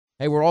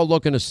Hey, we're all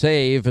looking to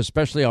save,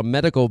 especially on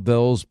medical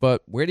bills,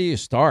 but where do you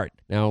start?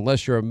 Now,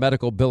 unless you're a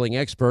medical billing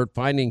expert,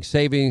 finding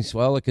savings,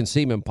 well, it can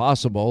seem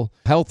impossible.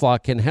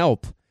 HealthLock can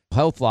help.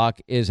 HealthLock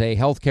is a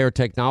healthcare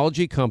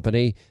technology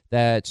company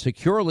that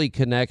securely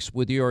connects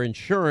with your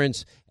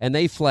insurance, and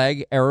they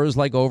flag errors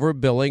like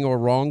overbilling or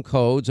wrong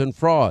codes and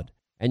fraud.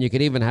 And you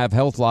can even have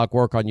HealthLock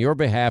work on your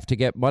behalf to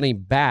get money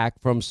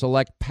back from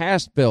select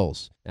past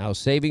bills. Now,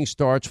 saving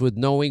starts with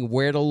knowing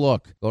where to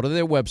look. Go to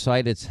their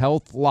website. It's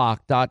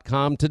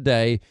healthlock.com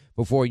today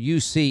before you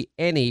see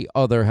any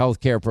other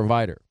healthcare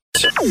provider.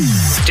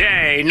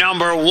 Day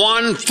number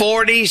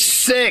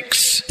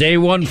 146. Day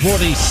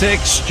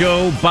 146,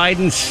 Joe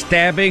Biden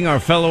stabbing our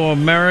fellow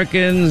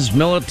Americans,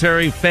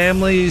 military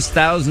families,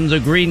 thousands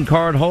of green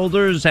card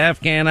holders,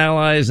 Afghan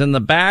allies in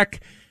the back.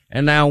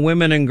 And now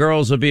women and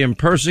girls are being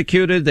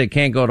persecuted. They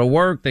can't go to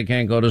work. They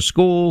can't go to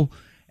school.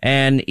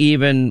 And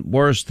even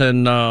worse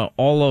than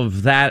all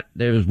of that,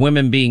 there's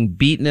women being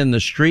beaten in the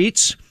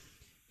streets.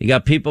 You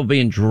got people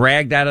being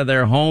dragged out of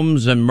their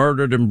homes and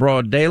murdered in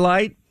broad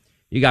daylight.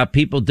 You got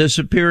people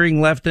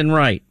disappearing left and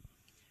right.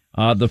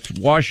 The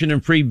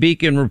Washington Free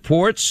Beacon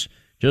reports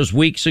just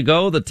weeks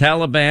ago, the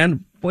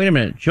Taliban. Wait a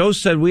minute. Joe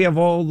said we have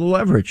all the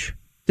leverage.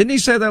 Didn't he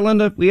say that,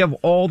 Linda? We have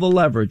all the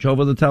leverage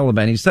over the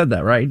Taliban. He said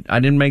that, right? I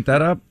didn't make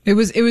that up. It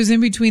was in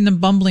between the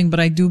bumbling, but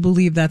I do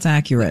believe that's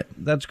accurate.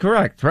 That's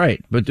correct,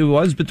 right? But it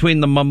was between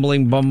the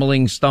mumbling,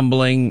 bumbling,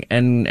 stumbling,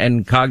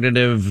 and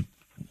cognitive,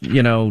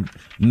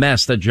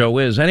 mess that Joe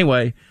is.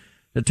 Anyway,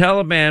 the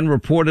Taliban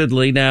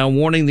reportedly now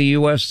warning the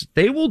U.S.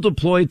 they will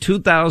deploy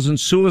 2,000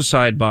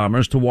 suicide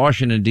bombers to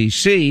Washington,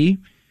 D.C.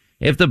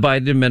 if the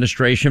Biden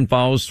administration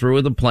follows through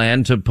with the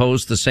plan to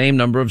post the same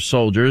number of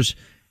soldiers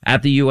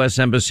at the U.S.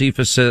 Embassy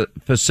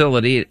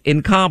facility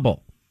in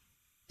Kabul.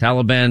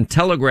 Taliban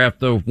telegraphed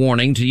the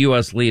warning to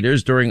U.S.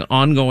 leaders during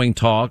ongoing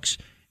talks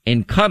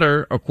in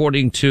Qatar,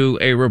 according to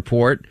a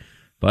report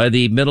by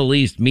the Middle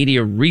East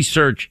Media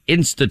Research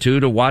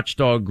Institute, a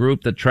watchdog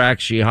group that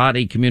tracks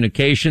jihadi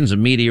communications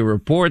and media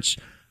reports.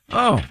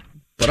 Oh,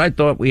 but I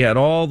thought we had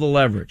all the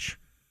leverage.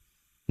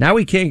 Now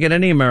we can't get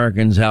any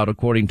Americans out,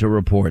 according to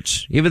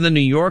reports. Even the New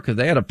Yorker,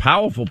 they had a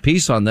powerful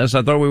piece on this.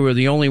 I thought we were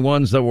the only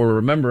ones that were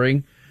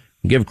remembering.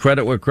 Give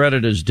credit where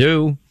credit is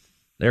due.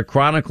 They're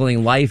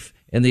chronicling life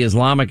in the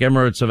Islamic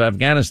Emirates of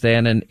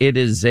Afghanistan, and it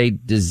is a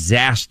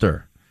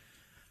disaster.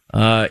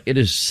 It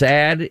is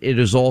sad. It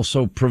is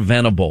also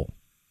preventable.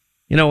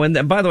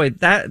 And by the way,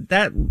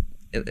 that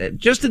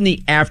just in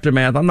the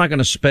aftermath, I'm not going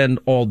to spend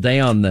all day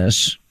on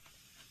this,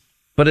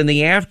 but in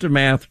the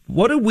aftermath,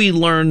 what did we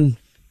learn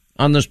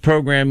on this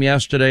program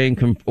yesterday,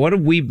 and what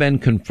have we been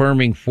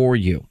confirming for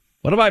you?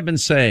 What have I been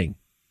saying?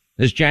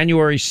 This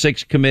January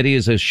 6th committee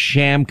is a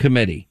sham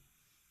committee.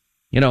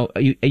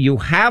 You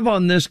have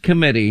on this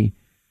committee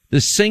the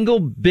single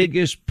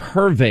biggest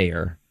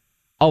purveyor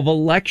of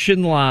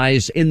election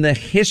lies in the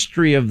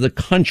history of the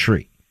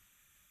country.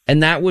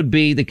 And that would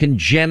be the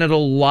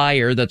congenital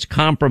liar that's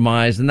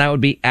compromised, and that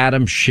would be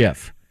Adam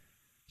Schiff.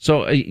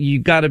 So you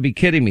got to be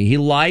kidding me. He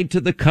lied to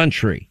the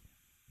country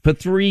for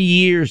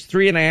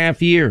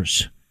 3.5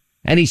 years,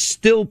 and he's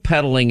still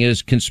peddling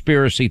his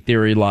conspiracy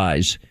theory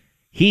lies.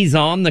 He's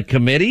on the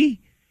committee,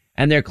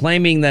 and they're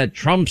claiming that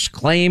Trump's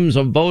claims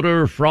of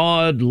voter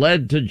fraud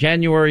led to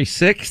January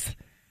 6th.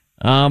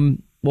 Well,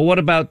 what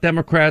about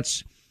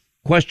Democrats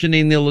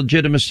questioning the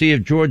legitimacy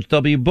of George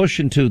W. Bush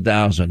in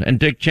 2000 and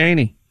Dick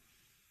Cheney?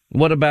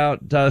 What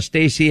about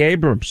Stacey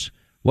Abrams?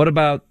 What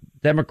about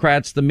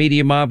Democrats, the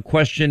media mob,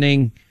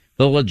 questioning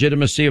the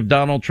legitimacy of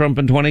Donald Trump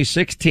in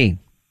 2016?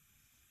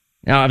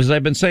 Now, as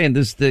I've been saying,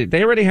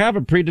 they already have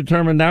a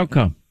predetermined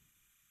outcome.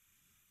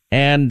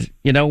 And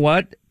you know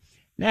what?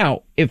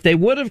 Now, if they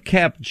would have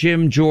kept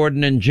Jim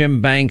Jordan and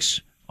Jim Banks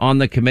on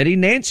the committee,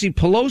 Nancy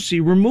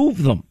Pelosi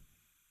removed them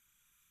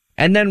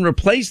and then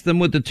replaced them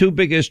with the two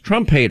biggest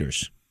Trump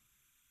haters,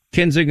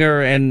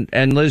 Kinzinger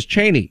and Liz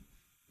Cheney.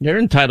 They're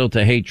entitled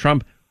to hate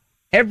Trump.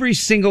 Every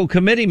single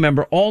committee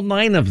member, all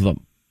 9 of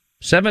them,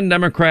 7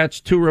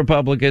 Democrats, 2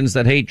 Republicans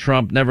that hate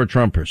Trump, never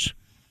Trumpers.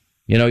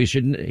 He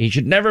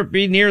should never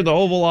be near the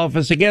Oval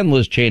Office again,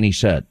 Liz Cheney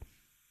said.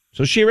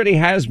 So she already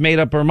has made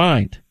up her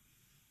mind.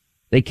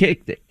 They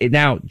kicked it.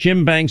 Now,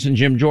 Jim Banks and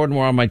Jim Jordan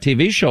were on my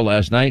TV show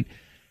last night.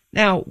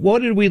 Now,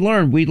 what did we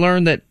learn? We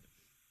learned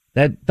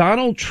that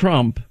Donald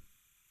Trump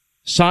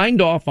signed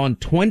off on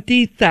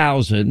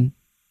 20,000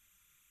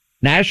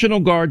 National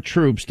Guard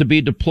troops to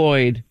be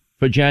deployed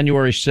for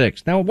January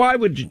 6th. Now, why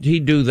would he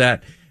do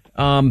that?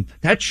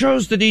 That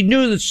shows that he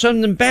knew that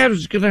something bad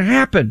was going to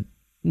happen.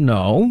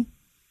 No.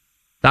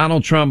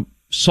 Donald Trump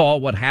saw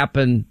what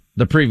happened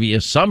the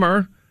previous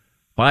summer.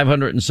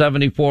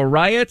 574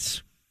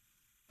 riots.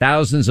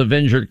 Thousands of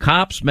injured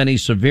cops, many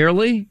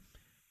severely.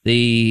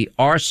 The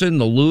arson,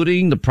 the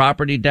looting, the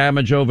property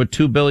damage over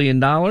 $2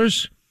 billion.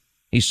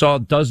 He saw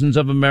dozens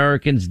of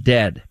Americans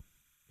dead.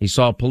 He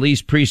saw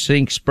police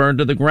precincts burned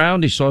to the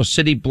ground. He saw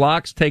city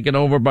blocks taken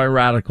over by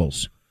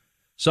radicals.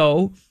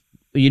 So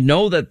you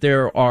know that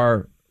there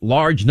are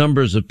large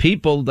numbers of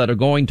people that are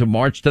going to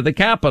march to the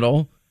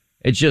Capitol,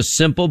 It's just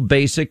simple,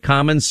 basic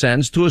common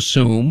sense to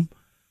assume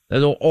that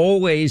there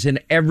always in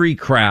every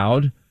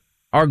crowd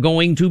are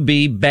going to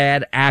be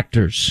bad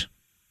actors.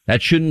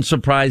 That shouldn't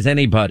surprise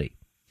anybody.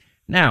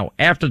 Now,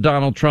 after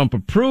Donald Trump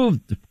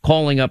approved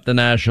calling up the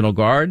National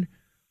Guard,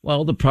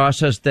 well, the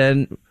process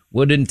then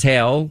would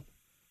entail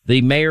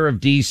the mayor of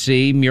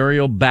D.C.,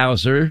 Muriel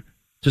Bowser,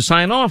 to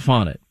sign off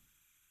on it.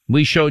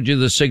 We showed you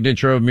the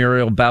signature of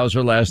Muriel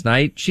Bowser last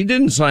night. She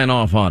didn't sign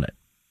off on it.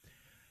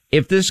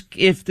 If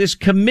this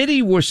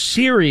committee were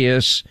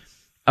serious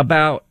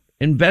about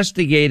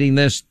investigating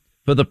this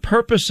for the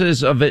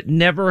purposes of it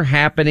never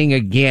happening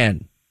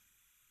again,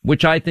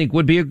 which I think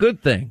would be a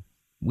good thing,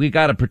 we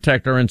got to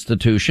protect our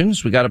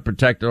institutions. We got to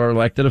protect our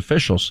elected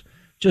officials.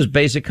 Just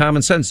basic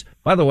common sense.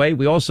 By the way,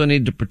 we also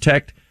need to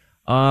protect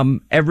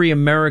every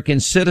American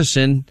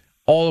citizen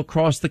all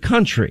across the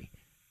country.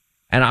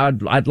 And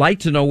I'd like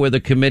to know where the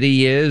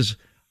committee is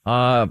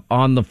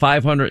on the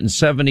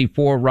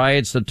 574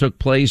 riots that took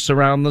place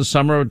around the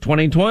summer of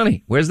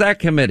 2020. Where's that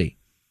committee?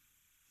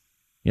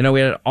 You know,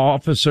 we had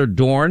Officer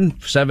Dorn,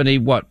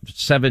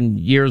 7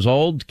 years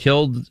old,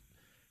 killed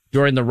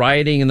during the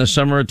rioting in the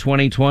summer of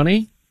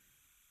 2020.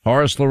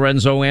 Horace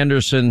Lorenzo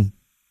Anderson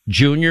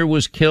Jr.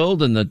 was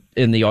killed in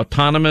the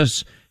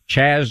autonomous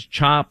Chaz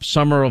Chop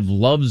Summer of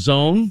Love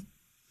Zone.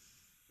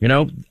 You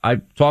know, I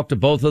talked to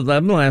both of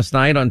them last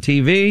night on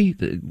TV.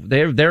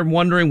 They're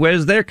wondering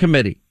where's their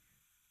committee.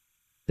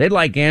 They'd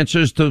like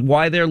answers to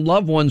why their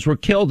loved ones were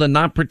killed and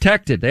not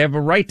protected. They have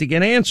a right to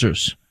get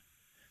answers.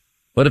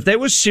 But if they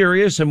were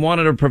serious and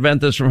wanted to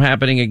prevent this from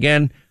happening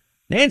again,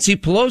 Nancy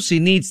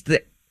Pelosi needs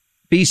to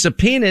be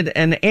subpoenaed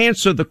and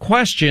answer the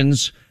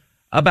questions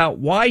about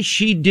why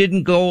she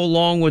didn't go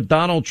along with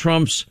Donald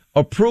Trump's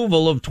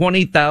approval of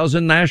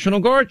 20,000 National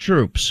Guard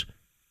troops.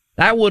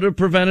 That would have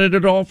prevented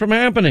it all from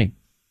happening.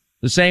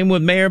 The same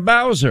with Mayor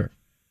Bowser.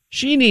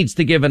 She needs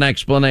to give an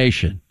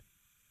explanation.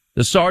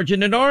 The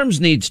Sergeant at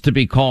Arms needs to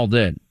be called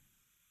in.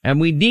 And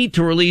we need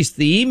to release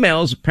the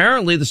emails.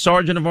 Apparently, the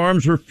Sergeant of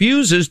Arms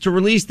refuses to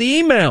release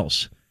the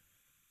emails.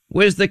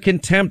 Where's the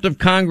contempt of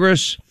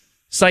Congress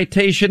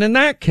citation in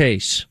that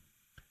case?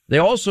 They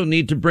also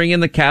need to bring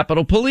in the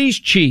Capitol Police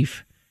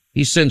Chief.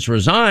 He's since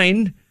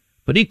resigned,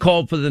 but he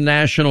called for the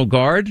National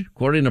Guard,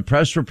 according to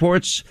press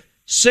reports,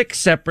 6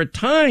 separate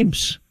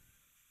times.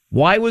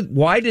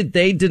 Why did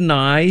they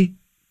deny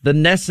the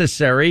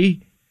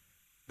necessary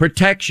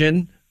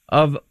protection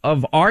of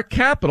our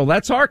capital?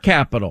 That's our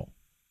capital.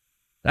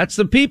 That's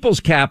the people's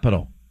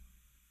capital.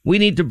 We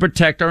need to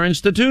protect our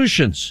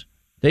institutions.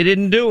 They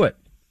didn't do it.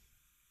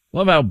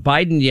 Love how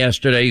Biden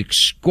yesterday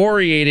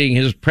excoriating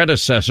his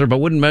predecessor, but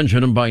wouldn't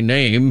mention him by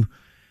name.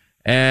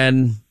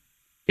 And,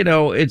 you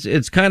know,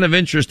 it's kind of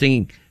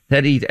interesting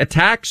that he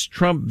attacks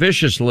Trump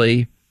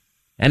viciously,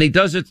 and he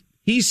does it,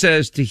 he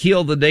says, to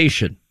heal the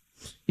nation.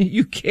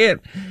 You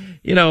can't,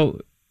 you know,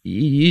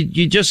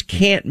 you just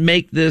can't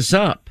make this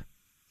up.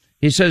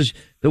 He says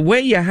the way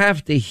you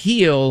have to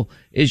heal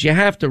is you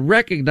have to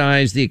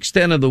recognize the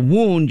extent of the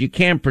wound. You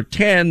can't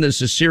pretend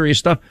this is serious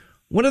stuff.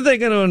 When are they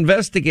going to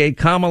investigate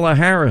Kamala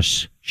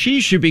Harris? She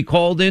should be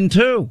called in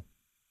too.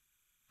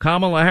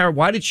 Kamala Harris,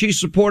 why did she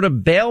support a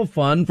bail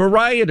fund for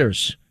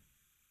rioters?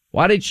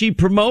 Why did she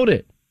promote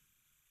it?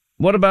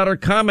 What about her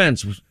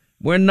comments?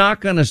 We're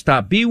not going to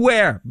stop.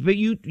 Beware. But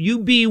you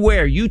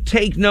beware. You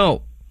take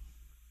note.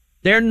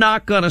 They're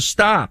not going to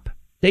stop.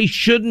 They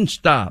shouldn't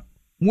stop.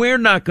 We're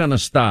not going to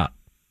stop.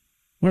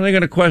 When are they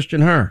going to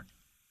question her?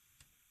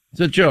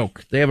 It's a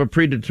joke. They have a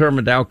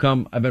predetermined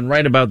outcome. I've been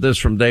right about this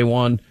from day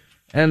one.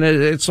 And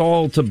it's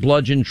all to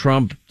bludgeon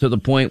Trump to the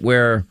point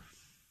where,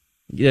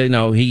 you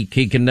know, he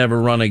can never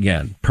run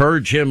again.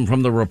 Purge him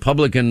from the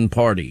Republican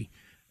Party.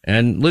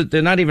 And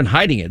they're not even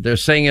hiding it. They're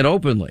saying it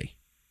openly.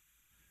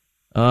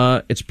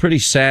 It's pretty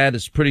sad.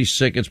 It's pretty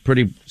sick. It's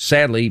pretty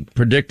sadly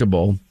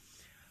predictable.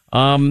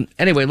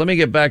 Anyway, let me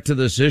get back to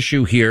this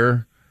issue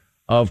here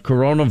of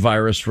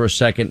coronavirus for a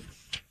second.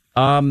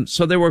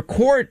 So there were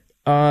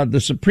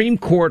the Supreme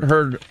Court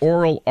heard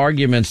oral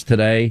arguments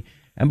today.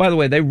 And by the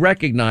way, they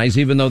recognize,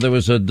 even though there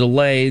was a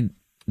delay,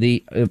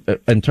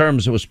 in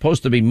terms it was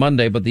supposed to be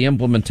Monday, but the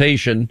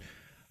implementation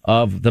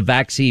of the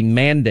vaccine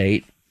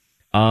mandate,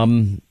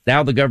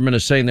 now the government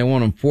is saying they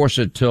won't enforce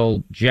it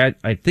till,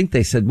 I think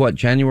they said,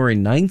 January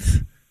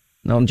 9th?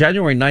 No,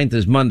 January 9th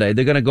is Monday.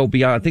 They're going to go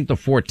beyond, I think the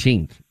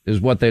 14th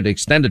is what they'd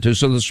extend it to.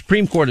 So the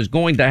Supreme Court is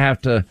going to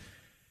have to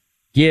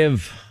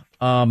give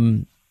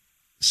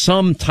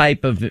some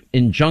type of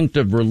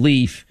injunctive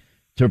relief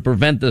to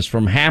prevent this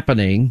from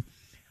happening.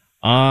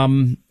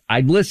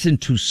 I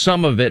listened to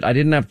some of it. I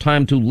didn't have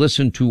time to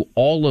listen to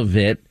all of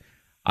it.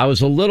 I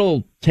was a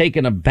little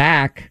taken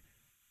aback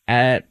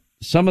at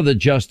some of the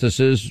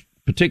justices,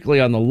 particularly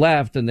on the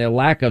left, and their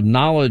lack of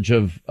knowledge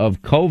of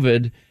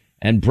COVID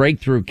and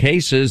breakthrough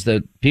cases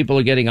that people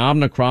are getting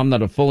Omicron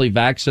that are fully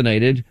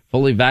vaccinated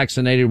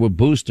with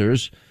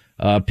boosters,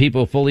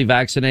 people fully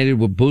vaccinated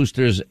with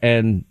boosters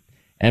and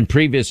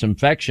previous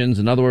infections.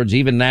 In other words,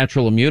 even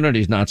natural immunity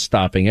is not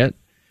stopping it.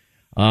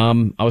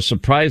 I was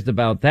surprised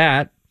about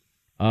that.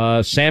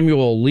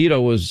 Samuel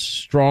Alito was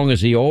strong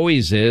as he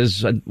always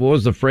is. What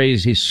was the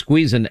phrase? He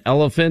squeezed an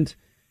elephant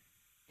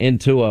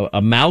into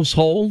a mouse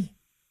hole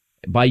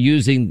by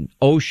using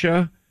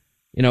OSHA.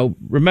 You know,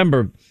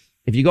 remember,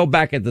 if you go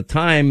back at the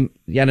time,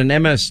 you had an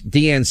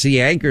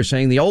MSDNC anchor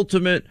saying the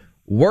ultimate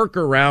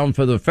workaround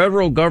for the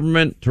federal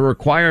government to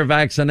require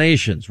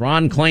vaccinations.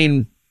 Ron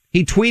Klain,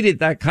 he tweeted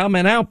that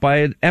comment out by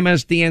an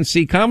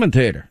MSDNC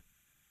commentator.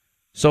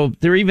 So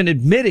they're even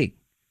admitting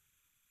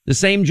the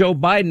same Joe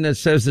Biden that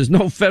says there's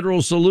no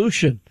federal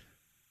solution.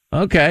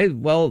 Okay,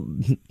 well,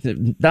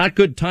 not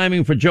good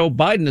timing for Joe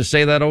Biden to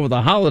say that over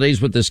the holidays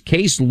with this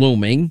case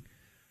looming.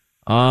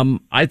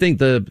 I think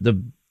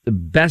the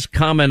best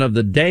comment of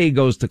the day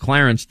goes to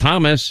Clarence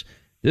Thomas.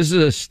 This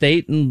is a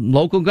state and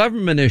local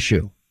government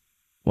issue.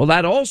 Well,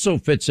 that also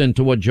fits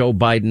into what Joe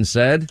Biden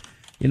said.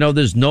 You know,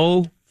 there's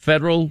no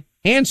federal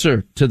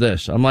answer to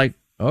this. I'm like,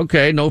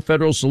 okay, no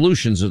federal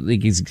solutions. The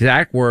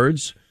exact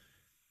words.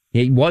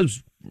 He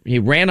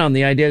ran on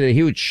the idea that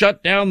he would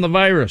shut down the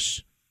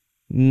virus.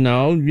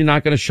 No, you're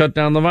not going to shut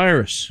down the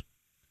virus.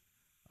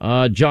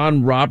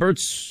 John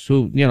Roberts,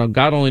 who, you know,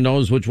 God only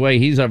knows which way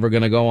he's ever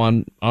going to go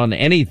on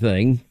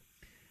anything.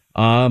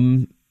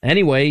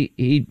 Anyway,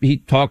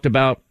 he talked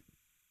about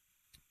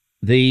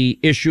the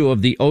issue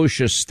of the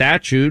OSHA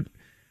statute,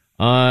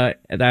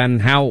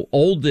 and how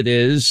old it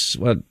is,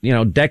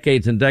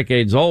 decades and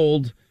decades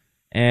old.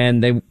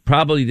 And they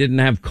probably didn't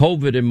have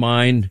COVID in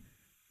mind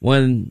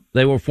when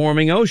they were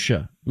forming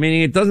OSHA.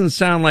 Meaning it doesn't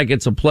sound like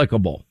it's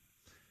applicable,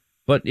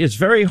 but it's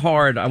very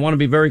hard. I want to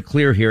be very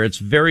clear here. It's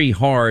very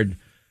hard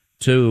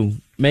to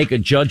make a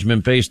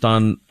judgment based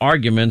on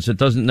arguments. It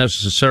doesn't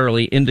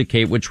necessarily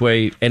indicate which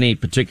way any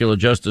particular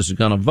justice is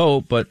going to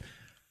vote, but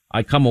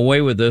I come away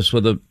with this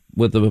with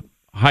a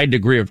high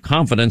degree of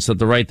confidence that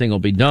the right thing will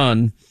be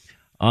done.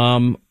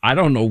 I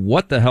don't know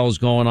what the hell's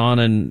going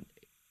on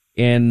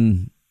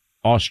in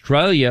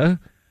Australia.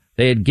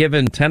 They had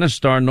given tennis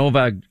star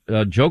Novak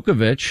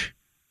Djokovic.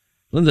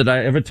 Linda, did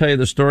I ever tell you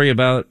the story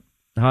about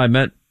how I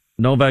met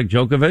Novak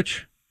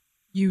Djokovic?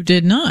 You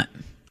did not.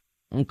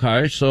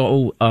 Okay,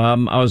 so I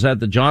was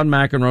at the John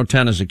McEnroe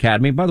Tennis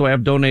Academy. By the way,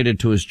 I've donated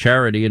to his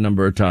charity a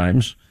number of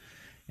times.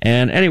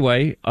 And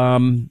anyway,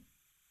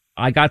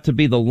 I got to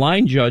be the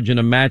line judge in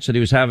a match that he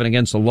was having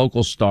against a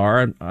local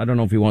star. I don't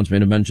know if he wants me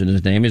to mention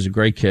his name. He's a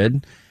great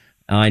kid.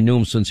 I knew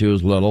him since he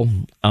was little.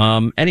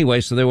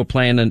 Anyway, so they were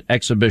playing an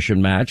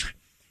exhibition match.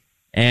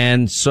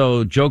 And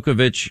so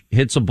Djokovic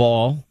hits a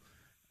ball.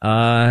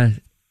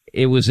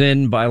 It was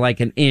in by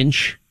like an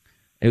inch.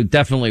 It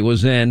definitely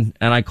was in,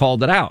 and I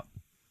called it out.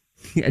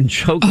 And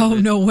Djokovic, oh,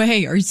 no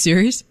way. Are you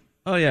serious?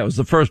 Oh, yeah, it was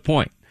the first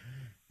point.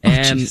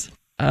 And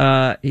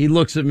he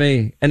looks at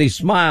me and he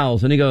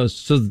smiles and he goes,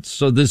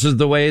 so this is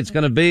the way it's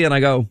going to be? And I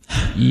go,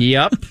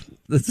 yep.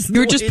 You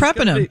were just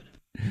prepping him.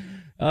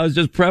 I was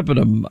just prepping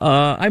him.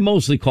 I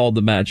mostly called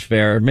the match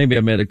fair. Maybe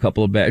I made a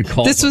couple of bad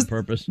calls on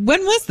purpose.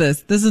 When was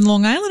this? This is in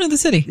Long Island or the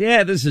city?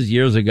 Yeah, this is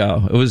years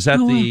ago. It was at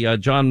the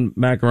John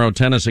McEnroe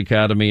Tennis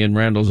Academy in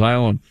Randall's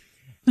Island.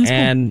 That's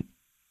cool.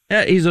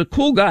 Yeah, he's a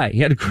cool guy. He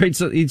had a great,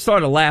 he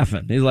started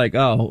laughing. He's like,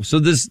 oh, so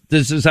this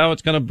is how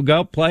it's going to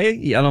go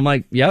play? And I'm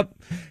like, yep.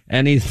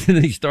 And he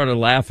started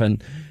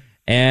laughing.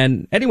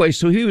 And anyway,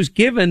 so he was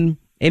given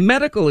a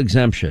medical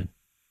exemption.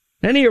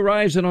 Then he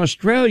arrives in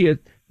Australia.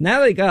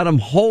 Now they got him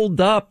holed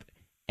up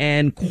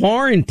and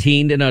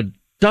quarantined in a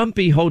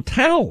dumpy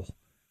hotel.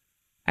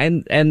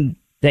 And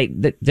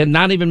they're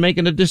not even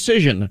making a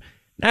decision.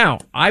 Now,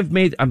 I've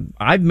made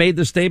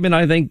the statement.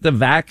 I think the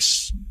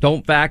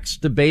don't vax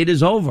debate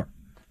is over.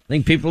 I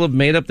think people have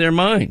made up their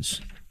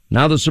minds.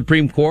 Now the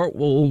Supreme Court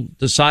will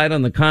decide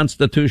on the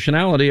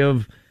constitutionality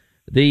of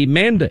the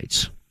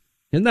mandates.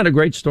 Isn't that a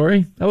great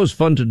story? That was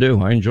fun to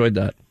do. I enjoyed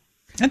that.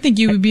 I think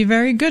you would be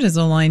very good as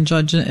a line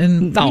judge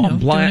and doing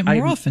it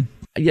more often.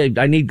 Yeah,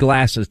 I need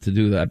glasses to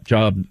do that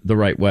job the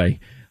right way.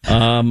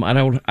 I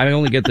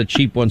only get the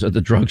cheap ones at the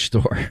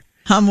drugstore.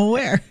 I'm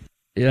aware.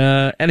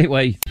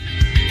 Anyway.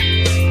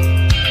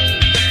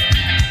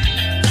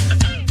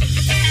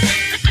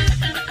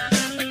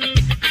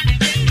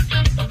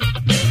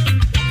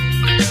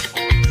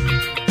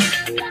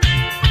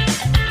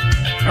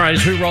 All right,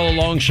 as we roll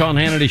along, Sean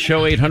Hannity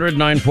Show,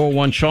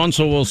 800-941-SEAN.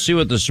 So we'll see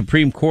what the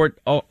Supreme Court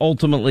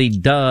ultimately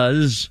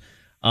does.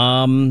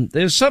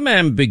 There's some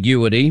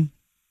ambiguity.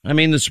 I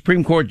mean, the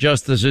Supreme Court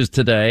justices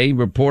today,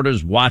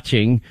 reporters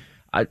watching.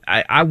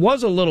 I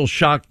was a little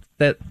shocked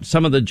that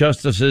some of the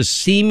justices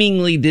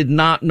seemingly did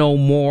not know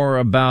more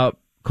about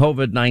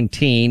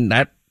COVID-19.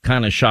 That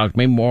kind of shocked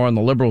me, more on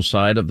the liberal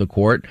side of the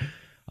court.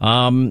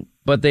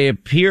 But they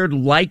appeared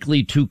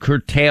likely to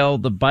curtail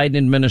the Biden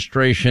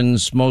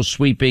administration's most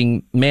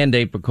sweeping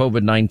mandate for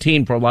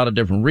COVID-19 for a lot of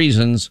different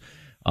reasons,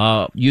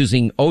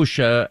 using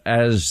OSHA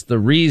as the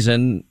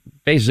reason,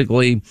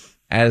 basically,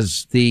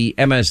 as the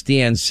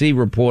MSDNC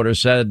reporter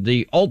said,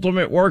 the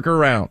ultimate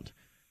workaround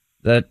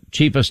that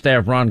Chief of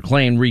Staff Ron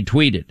Klain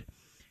retweeted.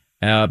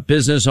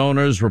 Business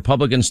owners,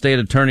 Republican state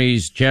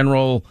attorneys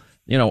general,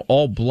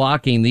 all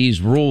blocking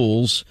these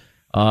rules.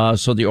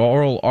 So the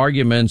oral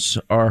arguments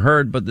are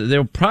heard, but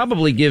they'll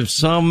probably give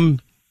some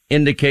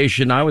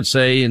indication, I would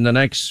say, in the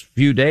next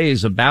few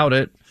days about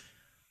it,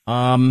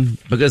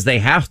 because they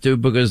have to,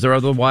 because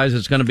otherwise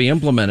it's going to be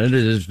implemented.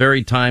 It is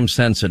very time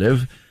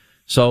sensitive.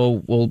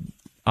 So we'll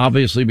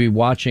obviously be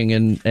watching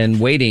and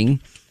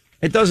waiting.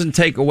 It doesn't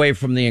take away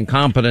from the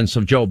incompetence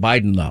of Joe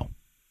Biden, though.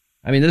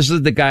 I mean, this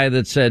is the guy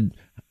that said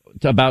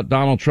about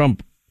Donald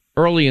Trump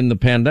early in the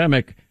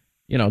pandemic,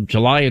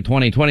 July of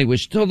 2020, we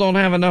still don't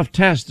have enough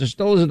tests. There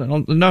still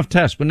isn't enough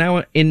tests. But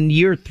now in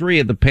year 3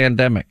 of the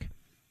pandemic,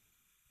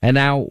 and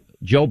now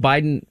Joe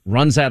Biden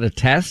runs out of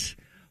tests.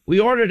 We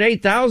ordered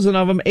 8,000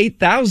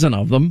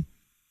 of them.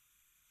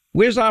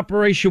 Where's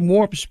Operation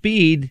Warp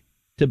Speed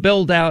to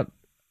build out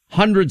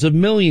hundreds of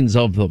millions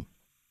of them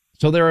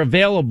so they're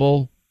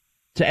available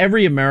to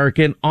every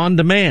American on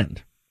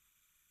demand?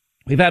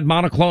 We've had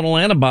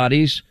monoclonal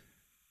antibodies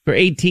for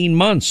 18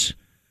 months.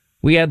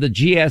 We had the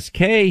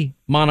GSK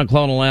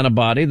monoclonal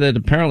antibody that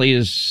apparently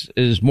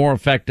is more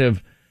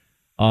effective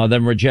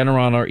than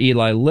Regeneron or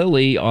Eli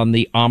Lilly on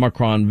the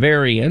Omicron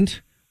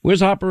variant.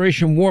 Where's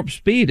Operation Warp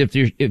Speed if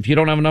you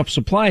don't have enough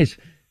supplies?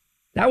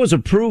 That was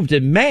approved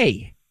in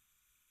May.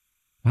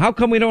 How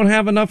come we don't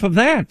have enough of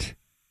that?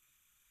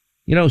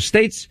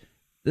 States,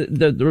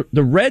 the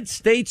red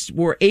states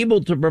were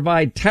able to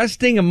provide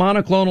testing of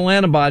monoclonal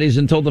antibodies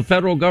until the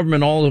federal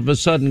government all of a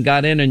sudden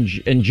got in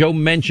and Joe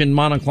mentioned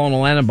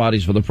monoclonal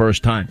antibodies for the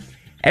first time.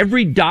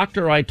 Every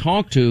doctor I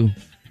talk to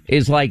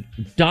is like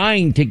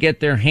dying to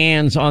get their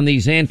hands on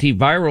these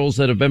antivirals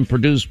that have been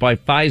produced by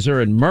Pfizer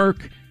and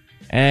Merck,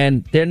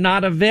 and they're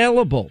not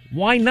available.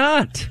 Why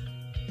not?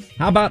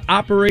 How about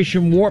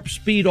Operation Warp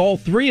Speed, all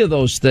 3 of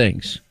those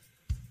things?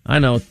 I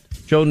know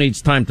Joe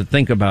needs time to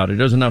think about it. He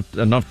doesn't have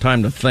enough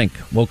time to think.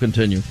 We'll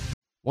continue.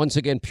 Once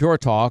again, Pure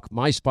Talk,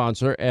 my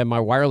sponsor and my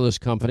wireless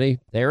company,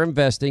 they're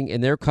investing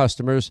in their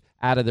customers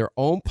out of their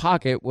own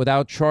pocket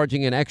without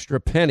charging an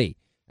extra penny.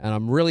 And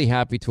I'm really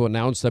happy to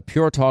announce that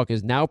Pure Talk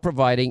is now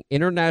providing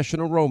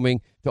international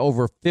roaming to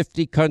over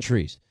 50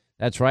 countries.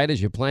 That's right.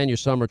 As you plan your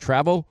summer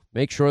travel,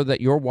 make sure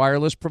that your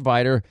wireless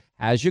provider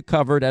has you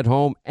covered at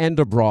home and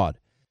abroad.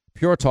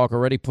 Pure Talk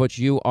already puts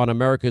you on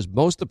America's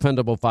most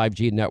dependable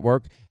 5G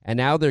network, and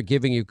now they're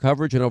giving you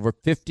coverage in over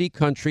 50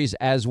 countries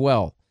as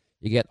well.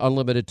 You get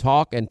unlimited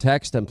talk and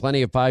text and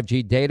plenty of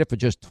 5G data for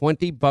just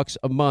 $20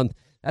 a month.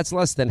 That's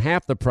less than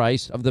half the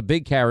price of the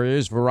big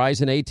carriers,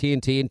 Verizon,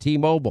 AT&T, and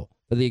T-Mobile,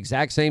 for the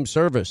exact same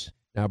service.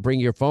 Now bring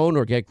your phone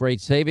or get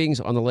great savings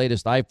on the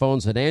latest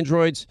iPhones and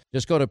Androids.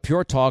 Just go to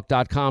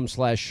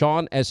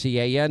puretalk.com/Sean,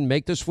 S-E-A-N.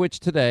 Make the switch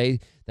today.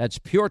 That's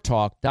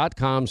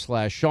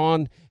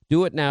puretalk.com/Sean.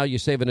 Do it now. You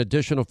save an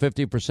additional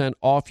 50%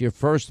 off your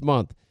first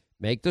month.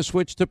 Make the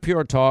switch to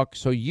Pure Talk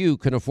so you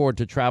can afford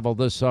to travel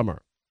this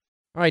summer.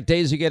 All right,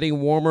 days are getting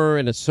warmer,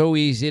 and it's so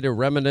easy to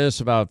reminisce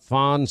about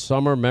fond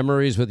summer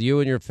memories with you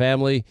and your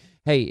family.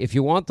 Hey, if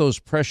you want those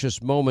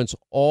precious moments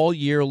all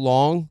year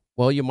long,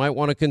 well, you might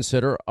want to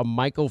consider a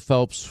Michael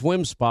Phelps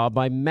swim spa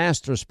by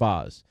Master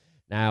Spas.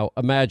 Now,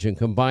 imagine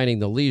combining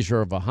the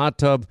leisure of a hot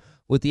tub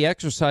with the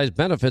exercise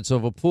benefits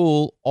of a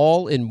pool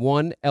all in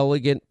one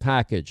elegant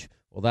package.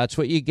 Well, that's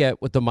what you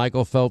get with the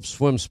Michael Phelps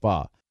Swim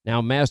Spa.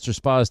 Now, Master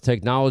Spa's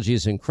technology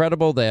is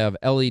incredible. They have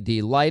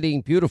LED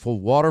lighting, beautiful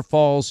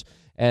waterfalls,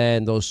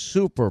 and those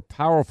super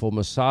powerful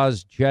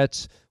massage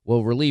jets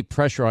will relieve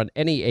pressure on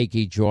any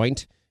achy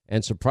joint.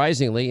 And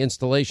surprisingly,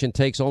 installation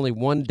takes only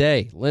 1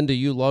 day. Linda,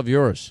 you love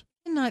yours.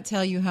 I cannot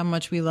tell you how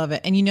much we love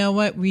it. And you know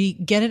what? We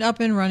get it up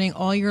and running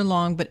all year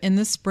long, but in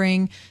the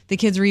spring, the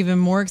kids are even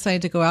more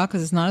excited to go out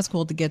because it's not as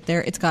cold to get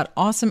there. It's got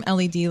awesome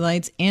LED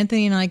lights.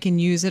 Anthony and I can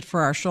use it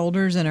for our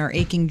shoulders and our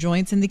aching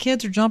joints, and the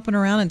kids are jumping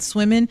around and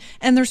swimming,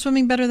 and they're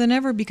swimming better than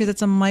ever because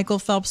it's a Michael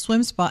Phelps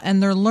swim spa,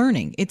 and they're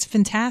learning. It's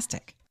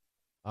fantastic.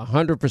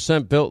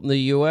 100% built in the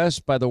U.S.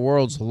 by the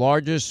world's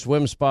largest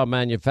swim spa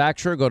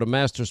manufacturer. Go to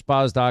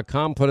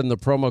masterspas.com, put in the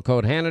promo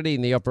code Hannity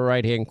in the upper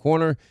right-hand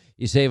corner.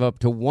 You save up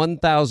to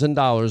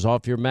 $1,000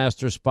 off your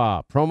Master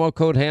Spa. Promo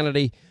code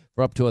Hannity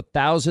for up to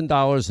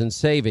 $1,000 in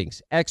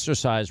savings.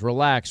 Exercise,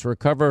 relax,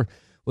 recover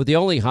with the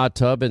only hot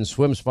tub and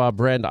swim spa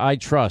brand I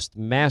trust,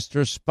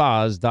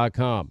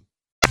 masterspas.com.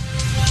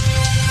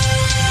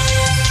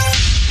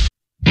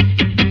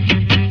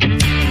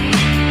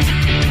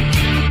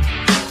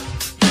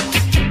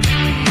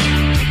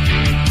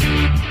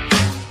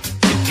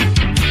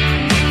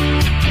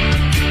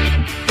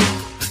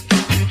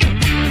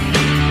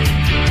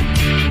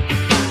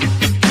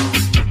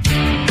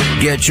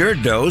 Get your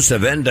dose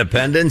of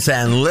independence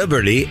and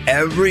liberty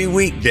every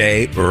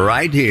weekday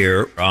right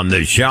here on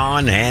the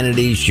Sean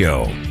Hannity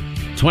Show.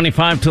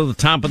 25 till the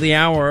top of the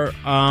hour.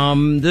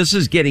 This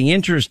is getting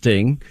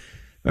interesting.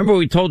 Remember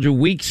we told you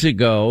weeks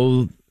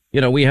ago,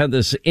 we had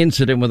this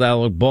incident with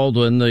Alec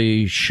Baldwin,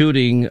 the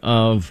shooting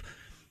of,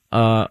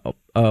 I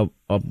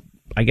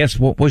guess,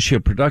 what was she,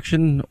 a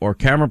production or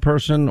camera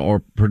person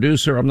or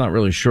producer? I'm not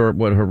really sure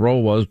what her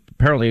role was.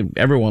 Apparently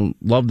everyone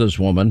loved this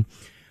woman.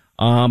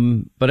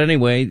 But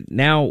anyway,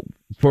 now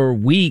for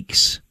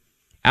weeks,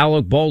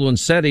 Alec Baldwin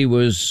said he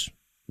was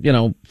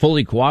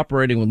fully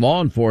cooperating with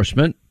law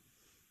enforcement,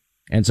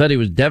 and said he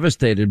was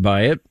devastated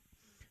by it.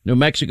 New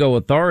Mexico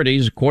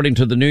authorities, according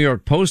to the New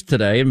York Post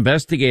today,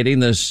 investigating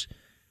this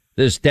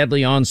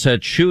deadly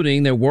onset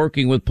shooting. They're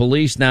working with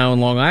police now in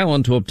Long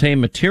Island to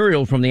obtain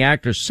material from the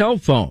actor's cell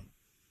phone.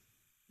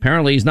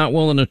 Apparently, he's not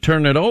willing to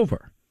turn it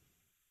over.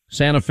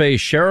 Santa Fe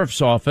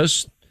Sheriff's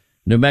Office,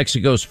 New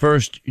Mexico's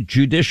first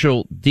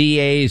judicial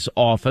DA's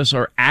office,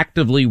 are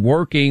actively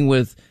working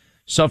with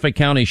Suffolk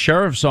County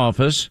Sheriff's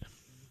Office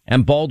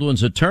and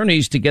Baldwin's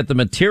attorneys to get the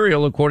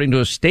material, according to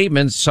a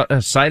statement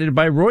cited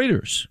by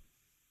Reuters.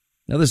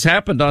 Now, this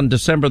happened on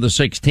December the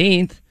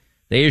 16th.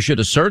 They issued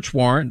a search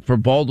warrant for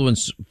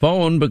Baldwin's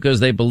phone because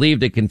they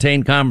believed it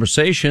contained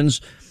conversations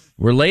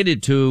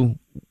related to,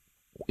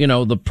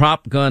 the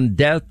prop gun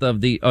death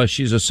of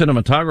she's a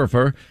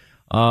cinematographer,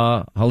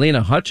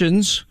 Helena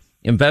Hutchins.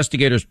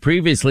 Investigators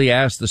previously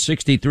asked the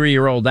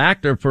 63-year-old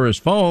actor for his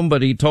phone,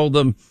 but he told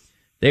them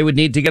they would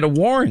need to get a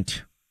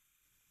warrant.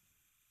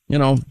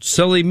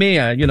 Silly me.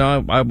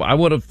 I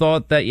would have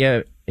thought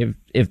that,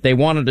 if they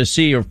wanted to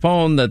see your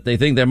phone, that they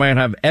think they might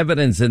have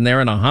evidence in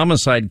there in a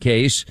homicide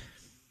case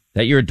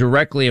that you're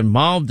directly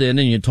involved in,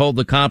 and you told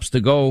the cops to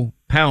go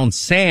pound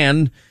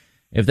sand.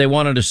 If they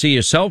wanted to see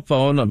your cell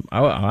phone,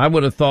 I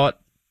would have thought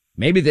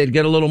maybe they'd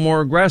get a little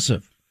more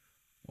aggressive.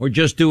 Or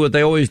just do what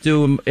they always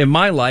do in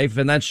my life,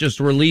 and that's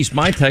just release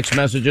my text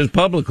messages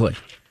publicly.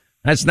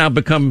 That's now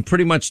become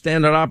pretty much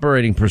standard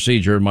operating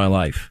procedure in my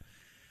life.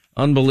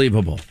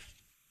 Unbelievable.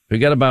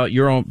 Forget about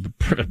your own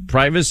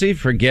privacy.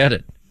 Forget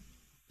it.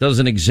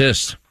 Doesn't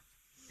exist.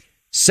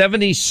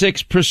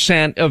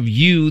 76% of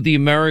you, the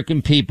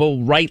American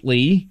people,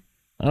 rightly,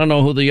 I don't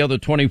know who the other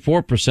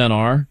 24%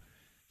 are,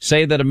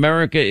 say that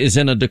America is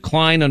in a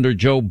decline under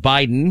Joe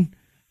Biden.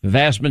 The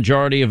vast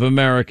majority of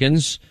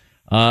Americans.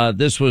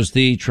 This was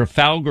the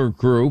Trafalgar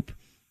Group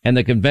and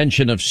the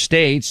Convention of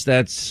States.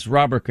 That's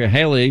Robert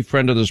Cahaly,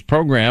 friend of this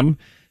program.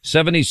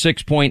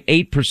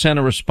 76.8%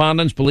 of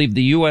respondents believe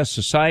the U.S.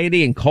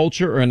 society and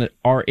culture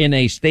are in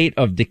a state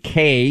of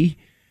decay.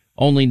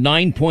 Only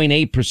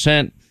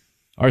 9.8%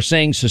 are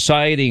saying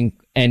society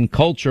and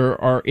culture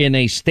are in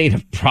a state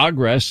of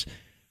progress.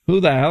 Who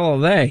the hell are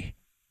they?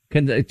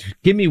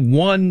 Give me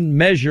one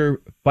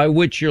measure by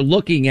which you're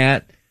looking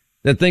at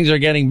that things are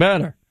getting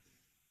better.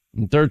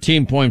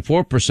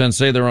 13.4%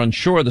 say they're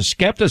unsure. The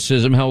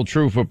skepticism held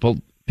true for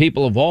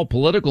people of all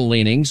political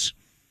leanings.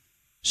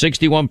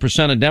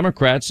 61% of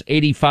Democrats,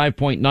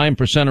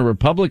 85.9% of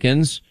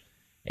Republicans,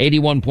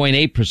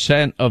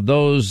 81.8% of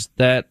those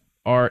that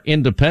are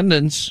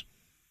independents.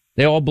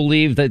 They all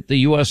believe that the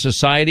U.S.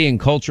 society and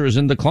culture is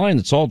in decline.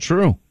 It's all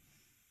true.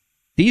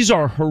 These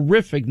are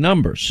horrific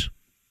numbers.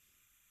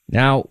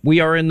 Now, we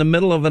are in the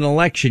middle of an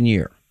election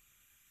year.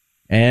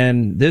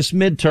 And this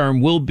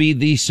midterm will be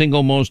the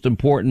single most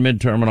important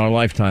midterm in our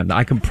lifetime.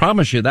 I can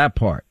promise you that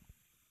part.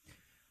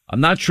 I'm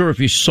not sure if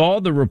you saw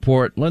the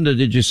report. Linda,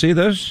 did you see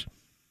this?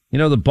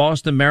 The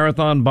Boston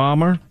Marathon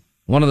bomber,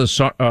 one of the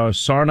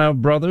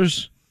Sarnav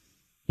brothers.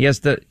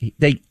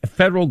 The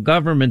federal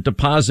government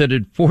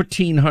deposited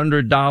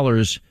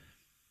 $1,400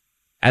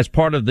 as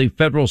part of the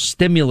federal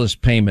stimulus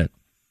payment.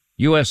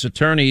 U.S.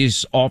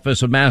 Attorney's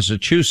Office of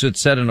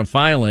Massachusetts said in a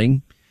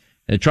filing,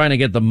 they're trying to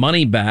get the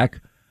money back.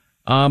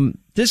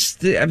 This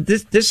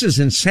is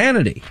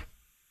insanity.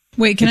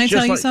 Wait, can I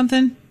tell you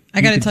something?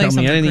 I got to tell you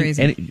something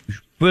crazy.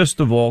 First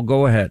of all,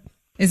 go ahead.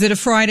 Is it a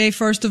Friday,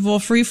 first of all,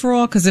 free for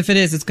all? Because if it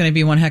is, it's going to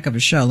be one heck of a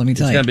show, let me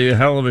tell you. It's going to be a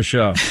hell of a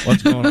show.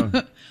 What's going on?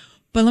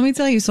 But let me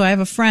tell you, so I have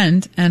a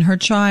friend, and her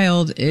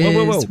child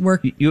is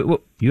working.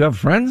 You have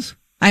friends?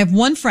 I have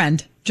one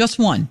friend, just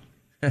one.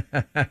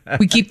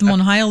 We keep them on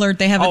high alert.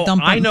 They have a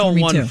dump button I know for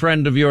me one too.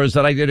 friend of yours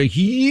that I did a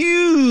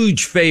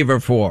huge favor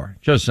for.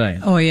 Just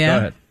saying. Oh, yeah? Go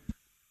ahead.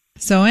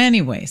 So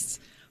anyways,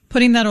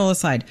 putting that all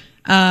aside,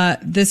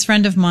 this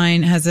friend of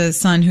mine has a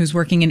son who's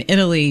working in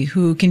Italy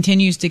who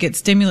continues to get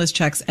stimulus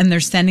checks, and they're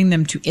sending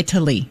them to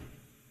Italy.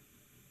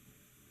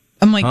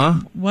 I'm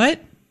like,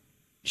 What?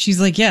 She's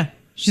like, yeah.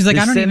 She's like,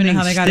 I don't even know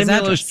how they got his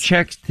address.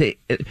 Checks to,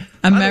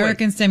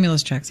 American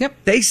stimulus checks. Yep.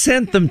 They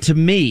sent them to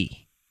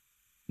me.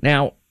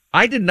 Now,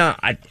 I did not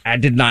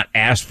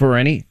ask for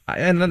any,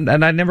 and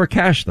I never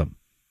cashed them.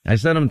 I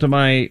sent them to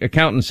my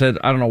accountant and said,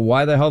 I don't know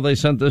why the hell they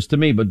sent this to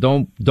me, but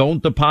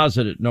don't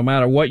deposit it no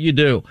matter what you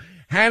do.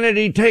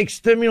 Hannity takes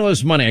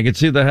stimulus money. I could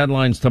see the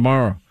headlines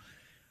tomorrow.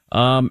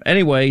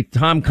 Anyway,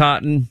 Tom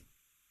Cotton,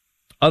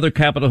 other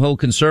Capitol Hill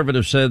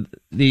conservatives said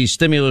the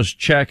stimulus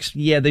checks,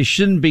 they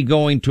shouldn't be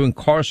going to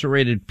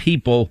incarcerated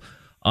people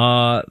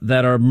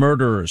that are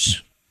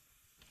murderers.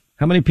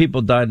 How many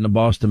people died in the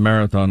Boston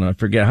Marathon? I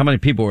forget. How many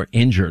people were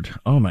injured?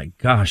 Oh, my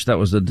gosh, that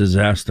was a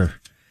disaster.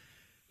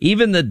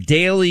 Even the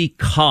Daily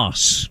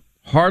Kos,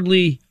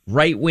 hardly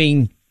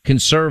right-wing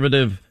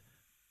conservative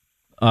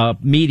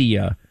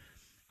media,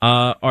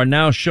 are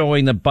now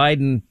showing that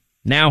Biden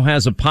now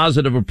has a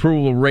positive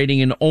approval rating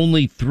in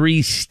only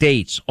 3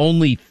 states.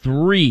 Only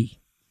 3.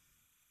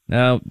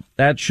 Now,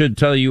 that should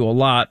tell you a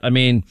lot. I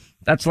mean,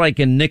 that's like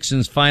in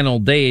Nixon's final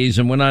days,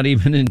 and we're not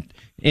even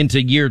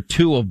into year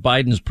 2 of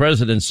Biden's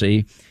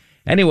presidency.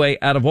 Anyway,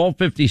 out of all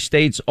 50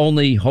 states,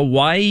 only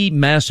Hawaii,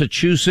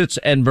 Massachusetts,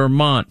 and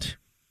Vermont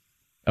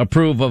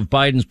approve of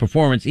Biden's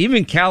performance.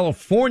 Even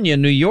California,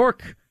 New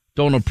York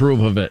don't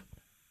approve of it.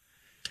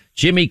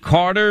 Jimmy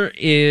Carter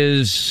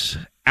is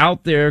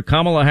out there.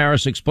 Kamala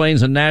Harris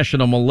explains a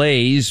national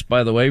malaise.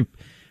 By the way,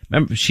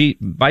 remember,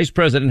 Vice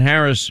President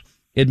Harris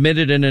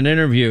admitted in an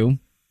interview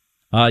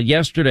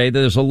yesterday that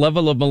there's a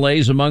level of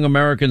malaise among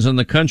Americans in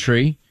the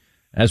country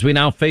as we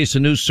now face a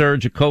new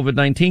surge of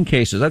COVID-19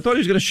 cases. I thought he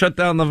was going to shut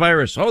down the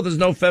virus. Oh, there's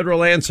no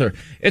federal answer.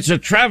 It's a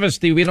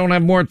travesty. We don't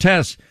have more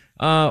tests.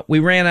 We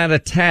ran out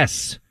of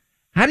tests.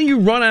 How do you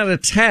run out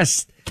of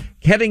tests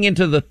heading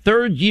into the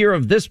third year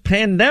of this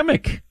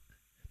pandemic?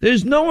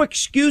 There's no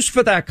excuse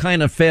for that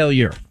kind of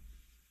failure.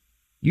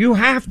 You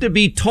have to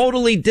be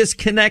totally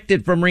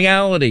disconnected from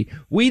reality.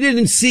 We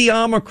didn't see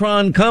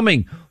Omicron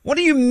coming. What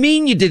do you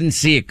mean you didn't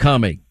see it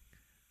coming?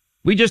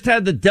 We just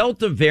had the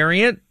Delta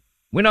variant.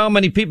 We know how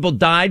many people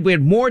died. We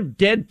had more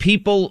dead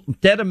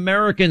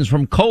Americans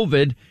from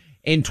COVID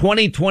in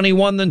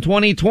 2021 than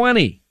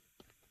 2020.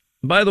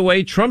 By the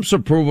way, Trump's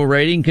approval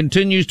rating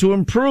continues to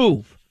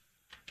improve.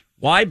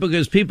 Why?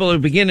 Because people are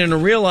beginning to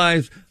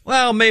realize,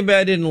 well, maybe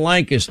I didn't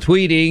like his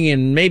tweeting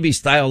and maybe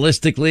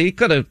stylistically he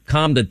could have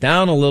calmed it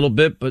down a little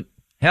bit, but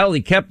hell,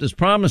 he kept his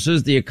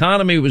promises. The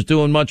economy was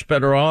doing much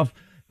better off.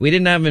 We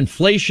didn't have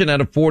inflation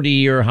at a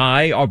 40-year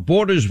high. Our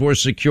borders were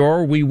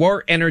secure. We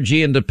were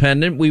energy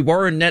independent. We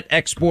were a net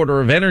exporter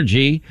of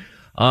energy.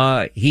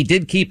 He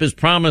did keep his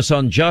promise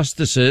on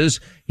justices.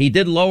 He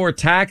did lower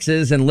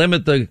taxes and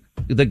limit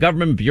the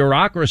government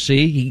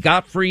bureaucracy. He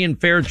got free and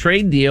fair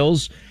trade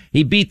deals.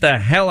 He beat the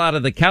hell out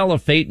of the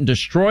caliphate and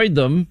destroyed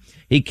them.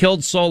 He killed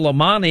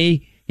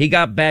Soleimani. He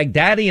got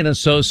Baghdadi and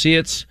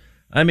associates.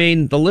 I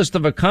mean, the list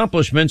of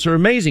accomplishments are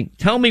amazing.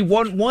 Tell me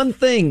one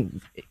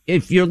thing,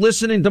 if you're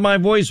listening to my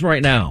voice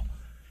right now.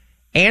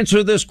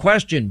 Answer this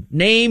question.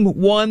 Name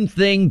one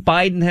thing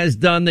Biden has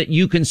done that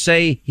you can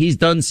say he's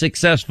done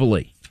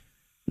successfully.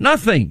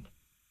 Nothing.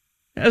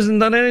 Hasn't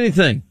done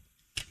anything.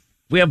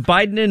 We have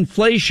Biden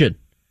inflation.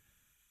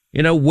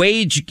 You know,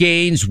 wage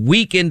gains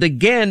weakened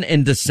again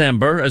in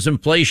December as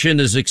inflation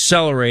is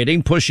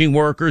accelerating, pushing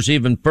workers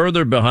even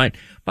further behind.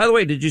 By the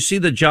way, did you see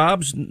the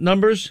jobs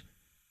numbers?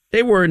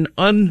 They were an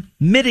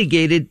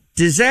unmitigated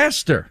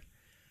disaster.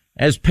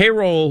 As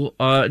payroll,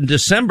 in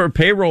December,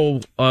 payroll,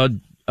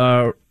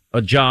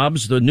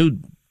 jobs, the new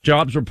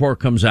jobs report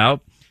comes out.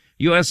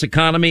 U.S.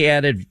 economy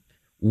added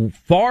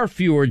far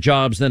fewer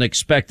jobs than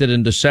expected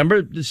in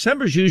December.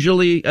 December's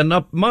usually an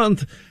up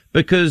month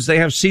because they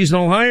have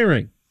seasonal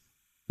hiring.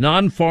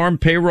 Non-farm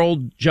payroll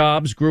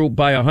jobs grew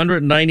by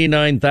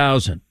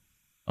 199,000.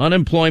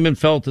 Unemployment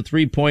fell to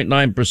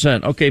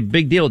 3.9%. Okay,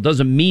 big deal. It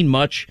doesn't mean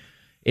much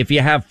if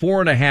you have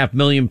 4.5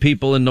 million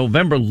people in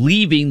November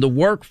leaving the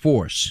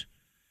workforce.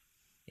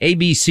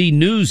 ABC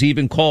News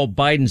even called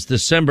Biden's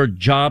December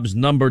jobs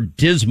number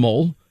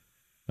dismal.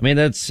 I mean,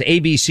 that's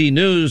ABC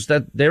News,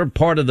 that they're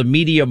part of the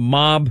media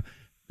mob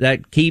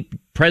that keep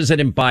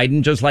President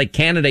Biden, just like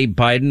candidate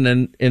Biden,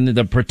 and in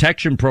the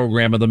protection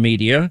program of the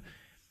media.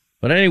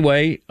 But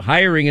anyway,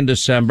 hiring in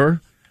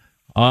December,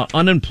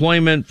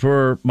 unemployment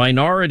for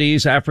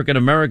minorities, African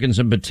Americans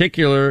in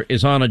particular,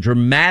 is on a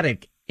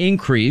dramatic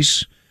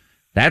increase.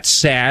 That's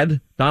sad.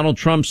 Donald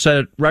Trump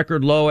set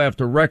record low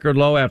after record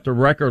low after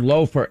record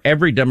low for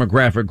every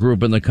demographic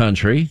group in the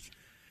country.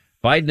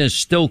 Biden is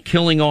still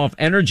killing off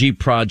energy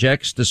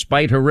projects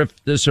despite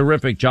this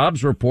horrific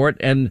jobs report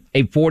and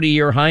a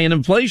 40-year high in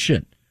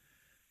inflation.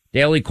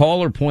 Daily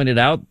Caller pointed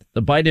out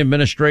the Biden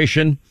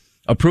administration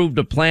approved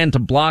a plan to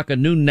block a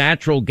new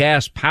natural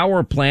gas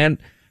power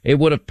plant. It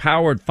would have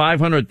powered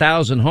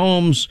 500,000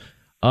 homes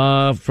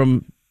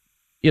from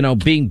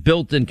being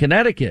built in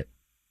Connecticut.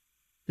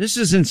 This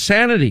is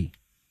insanity.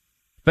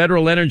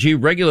 Federal Energy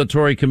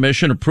Regulatory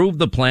Commission approved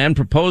the plan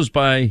proposed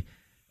by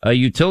a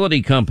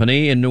utility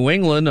company in New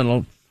England,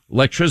 an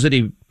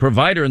electricity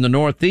provider in the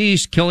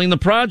Northeast, killing the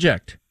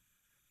project.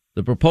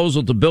 The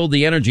proposal to build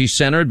the energy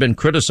center had been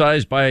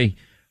criticized by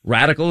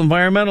radical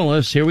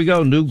environmentalists. Here we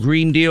go. New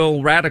Green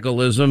Deal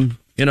radicalism,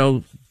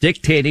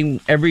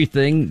 dictating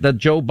everything that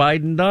Joe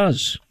Biden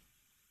does.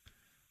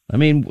 I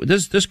mean,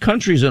 this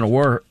country's in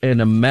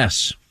a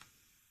mess.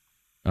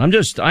 I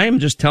am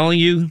just telling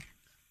you,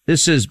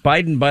 this is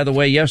Biden, by the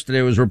way,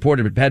 yesterday was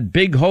reported, had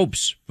big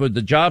hopes for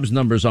the jobs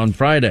numbers on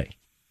Friday.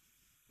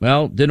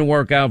 Well, didn't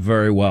work out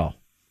very well.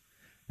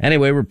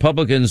 Anyway,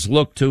 Republicans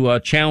look to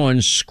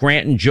challenge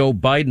Scranton Joe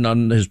Biden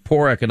on his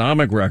poor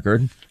economic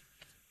record.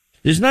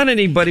 There's not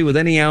anybody with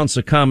any ounce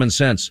of common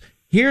sense.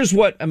 Here's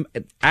what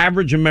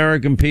average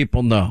American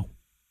people know.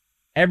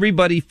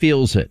 Everybody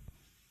feels it.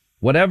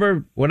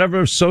 Whatever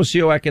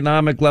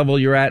socioeconomic level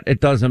you're at, it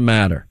doesn't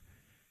matter.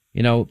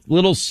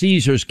 Little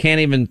Caesars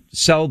can't even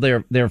sell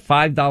their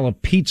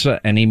 $5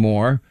 pizza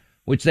anymore,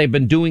 which they've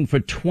been doing for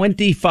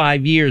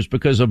 25 years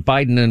because of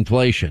Biden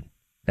inflation.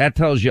 That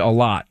tells you a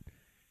lot.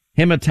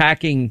 Him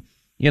attacking,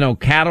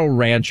 cattle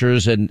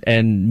ranchers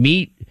and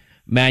meat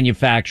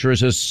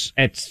manufacturers,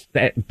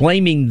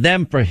 blaming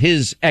them for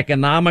his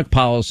economic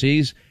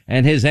policies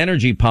and his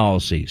energy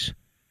policies.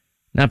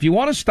 Now, if you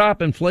want to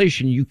stop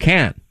inflation, you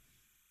can.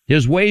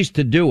 There's ways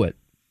to do it.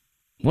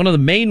 One of the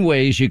main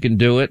ways you can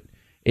do it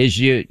is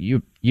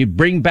you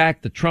bring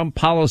back the Trump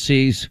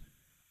policies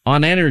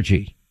on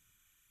energy.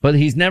 But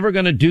he's never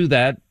going to do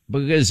that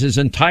because his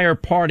entire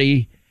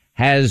party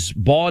has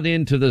bought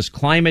into this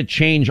climate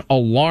change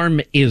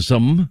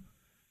alarmism,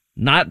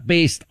 not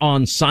based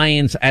on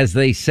science as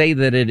they say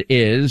that it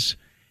is.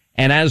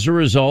 And as a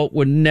result,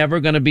 we're never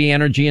going to be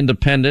energy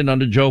independent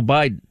under Joe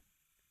Biden.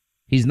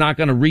 He's not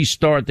going to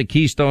restart the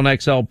Keystone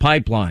XL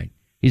pipeline.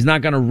 He's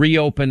not going to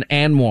reopen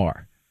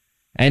ANWR.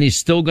 And he's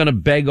still going to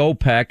beg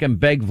OPEC and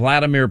beg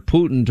Vladimir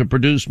Putin to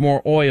produce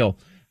more oil.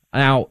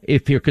 Now,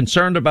 if you're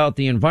concerned about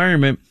the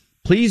environment,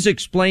 please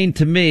explain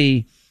to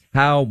me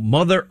how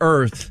Mother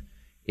Earth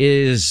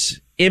is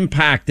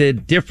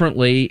impacted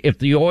differently if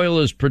the oil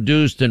is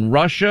produced in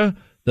Russia,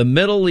 the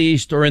Middle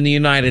East, or in the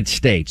United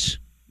States.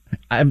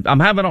 I'm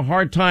having a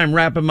hard time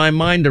wrapping my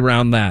mind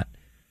around that.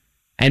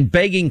 And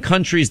begging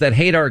countries that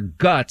hate our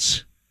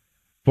guts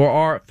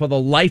for the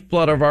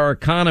lifeblood of our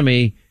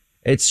economy,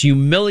 it's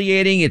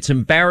humiliating, it's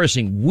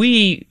embarrassing.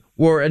 We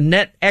were a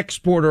net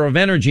exporter of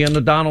energy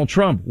under Donald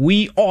Trump.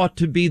 We ought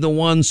to be the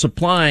ones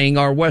supplying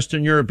our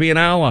Western European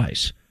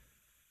allies.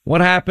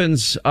 What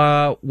happens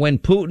when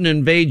Putin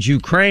invades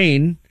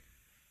Ukraine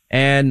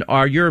and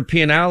our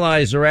European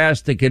allies are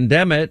asked to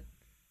condemn it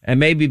and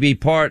maybe be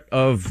part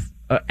of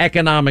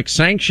economic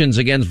sanctions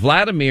against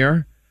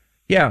Vladimir?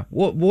 Yeah,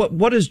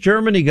 what is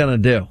Germany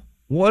going to do?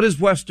 What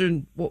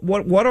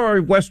are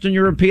our Western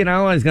European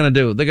allies going to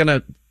do? They're going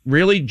to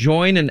really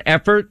join an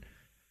effort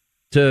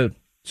to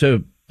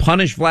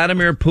punish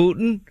Vladimir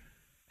Putin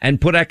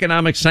and put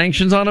economic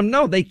sanctions on him?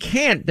 No, they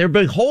can't. They're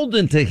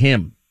beholden to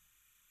him.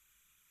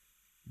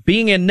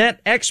 Being a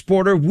net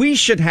exporter, we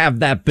should have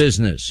that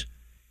business.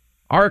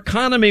 Our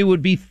economy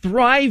would be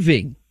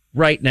thriving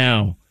right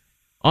now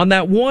on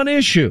that one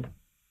issue.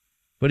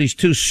 But he's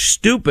too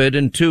stupid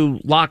and too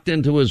locked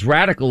into his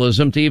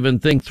radicalism to even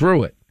think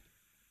through it.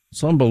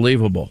 It's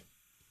unbelievable.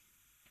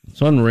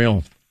 It's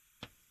unreal.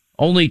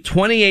 Only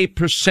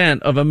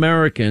 28% of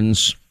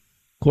Americans,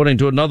 according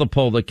to another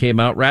poll that came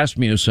out,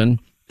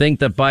 Rasmussen, think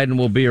that Biden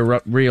will be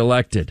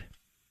reelected.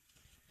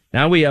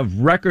 Now we have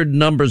record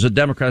numbers of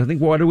Democrats. I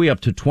think, what are we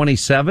up to,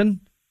 27?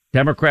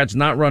 Democrats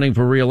not running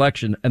for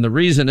reelection. And the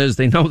reason is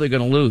they know they're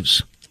going to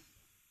lose.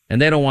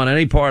 And they don't want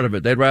any part of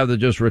it. They'd rather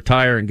just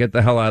retire and get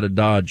the hell out of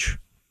Dodge.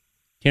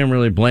 Can't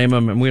really blame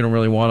them, and we don't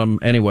really want them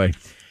anyway.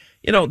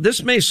 You know,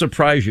 this may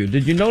surprise you.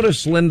 Did you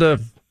notice, Linda,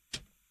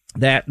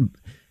 that,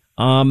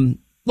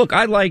 look,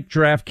 I like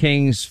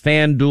DraftKings,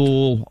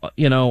 FanDuel.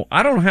 You know,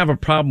 I don't have a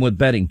problem with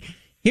betting.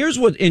 Here's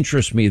what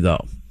interests me,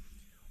 though.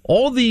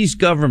 All these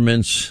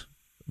governments,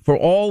 for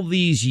all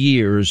these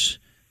years,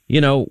 you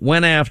know,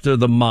 went after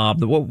the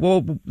mob.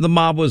 Well, the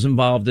mob was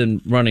involved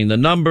in running the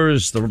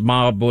numbers. The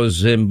mob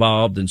was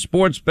involved in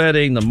sports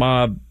betting. The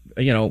mob,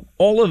 you know,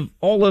 all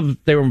of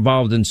they were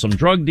involved in some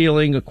drug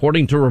dealing,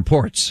 according to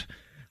reports,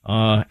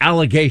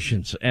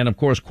 allegations, and of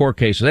course court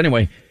cases.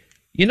 Anyway,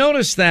 you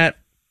notice that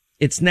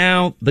it's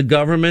now the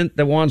government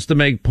that wants to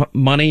make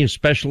money,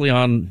 especially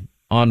on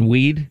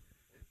weed.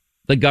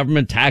 The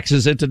government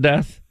taxes it to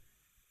death.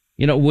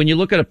 You know, when you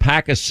look at a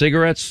pack of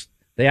cigarettes,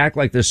 they act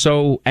like they're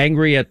so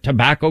angry at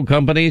tobacco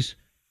companies.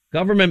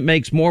 Government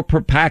makes more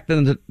per pack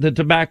than the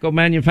tobacco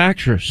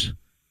manufacturers.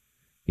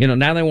 You know,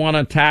 now they want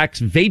to tax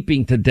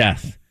vaping to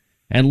death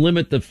and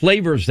limit the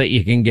flavors that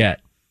you can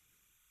get.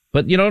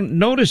 But, you know,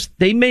 notice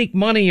they make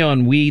money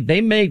on weed.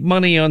 They make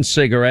money on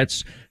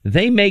cigarettes.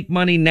 They make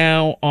money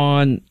now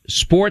on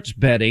sports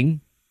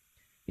betting.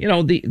 You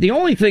know, the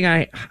only thing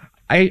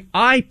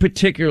I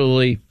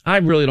particularly, I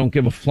really don't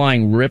give a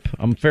flying rip.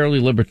 I'm fairly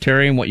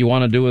libertarian, what you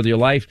want to do with your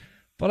life.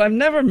 But I've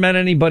never met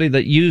anybody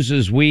that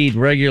uses weed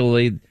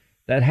regularly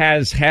that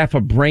has half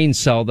a brain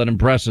cell that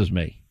impresses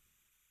me.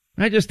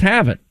 I just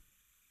haven't.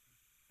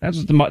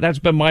 That's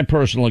been my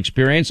personal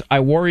experience. I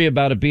worry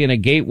about it being a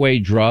gateway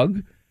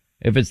drug.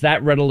 If it's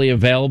that readily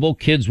available,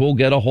 kids will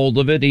get a hold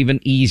of it even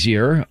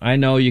easier. I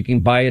know you can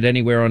buy it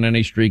anywhere on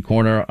any street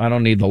corner. I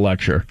don't need the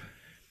lecture.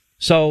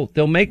 So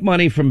they'll make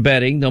money from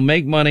betting. They'll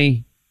make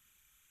money,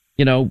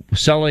 you know,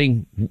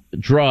 selling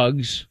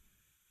drugs.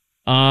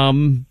 I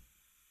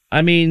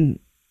mean,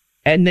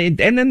 and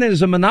then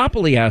there's a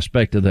monopoly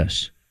aspect of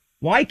this.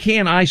 Why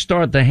can't I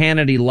start the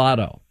Hannity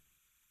Lotto?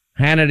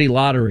 Hannity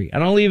Lottery. I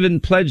don't even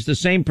pledge the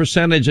same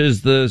percentage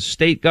as the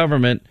state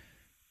government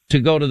to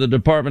go to the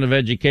Department of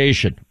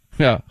Education.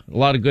 Yeah, a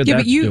lot of good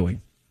that's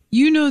doing.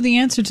 You know the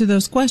answer to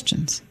those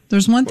questions.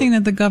 There's one thing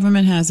that the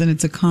government has, and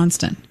it's a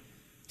constant.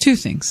 Two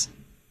things,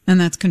 and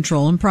that's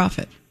control and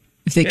profit.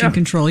 If they can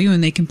control you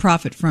and they can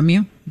profit from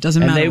you, it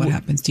doesn't matter what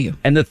happens to you.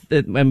 And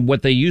and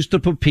what they used to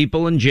put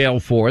people in jail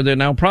for, they're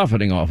now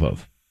profiting off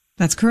of.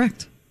 That's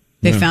correct.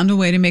 They found a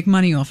way to make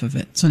money off of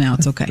it, so now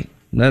it's okay.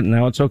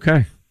 Now it's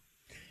okay.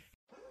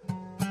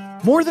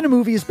 More Than a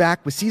Movie is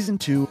back with Season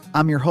 2.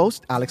 I'm your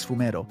host, Alex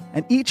Fumero,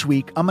 and each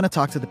week I'm going to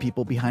talk to the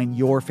people behind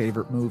your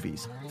favorite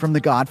movies. From The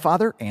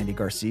Godfather, Andy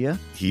Garcia.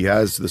 He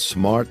has the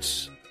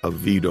smarts of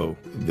Vito,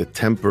 the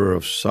temper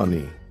of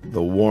Sonny,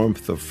 the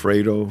warmth of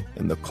Fredo,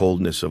 and the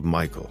coldness of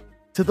Michael.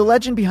 To the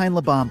legend behind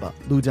La Bamba,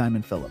 Lou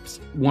Diamond Phillips.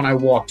 When I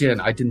walked in,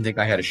 I didn't think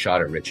I had a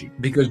shot at Richie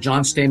because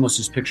John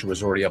Stamos' picture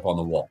was already up on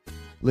the wall.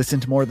 Listen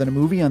to More Than a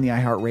Movie on the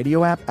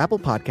iHeartRadio app, Apple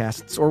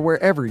Podcasts, or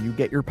wherever you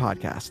get your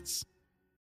podcasts.